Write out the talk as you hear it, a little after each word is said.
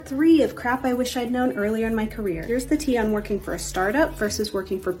3 of crap I wish I'd known earlier in my career. Here's the tea on working for a startup versus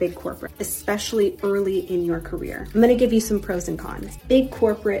working for big corporate, especially early in your career. I'm gonna give you some pros and cons. Big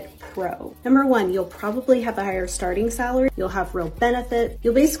corporate pro. Number 1, you'll probably have a higher starting salary. You'll have real benefit.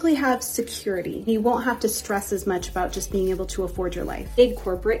 You'll basically have security. You won't have to stress as much about just being able to afford your life. Big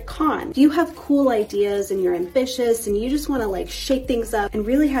corporate con. If you have cool ideas and you're ambitious and you just wanna shake things up and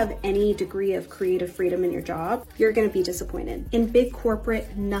really have any degree of creative freedom in your job, you're gonna be disappointed. In big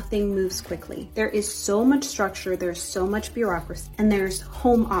corporate, nothing moves quickly. There is so much structure, there's so much bureaucracy, and there's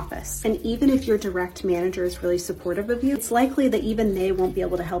home office. And even if your direct manager is really supportive of you, it's likely that even they won't be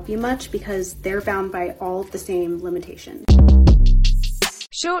able to help you much because they're bound by all of the same limitations.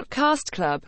 Shortcast Club.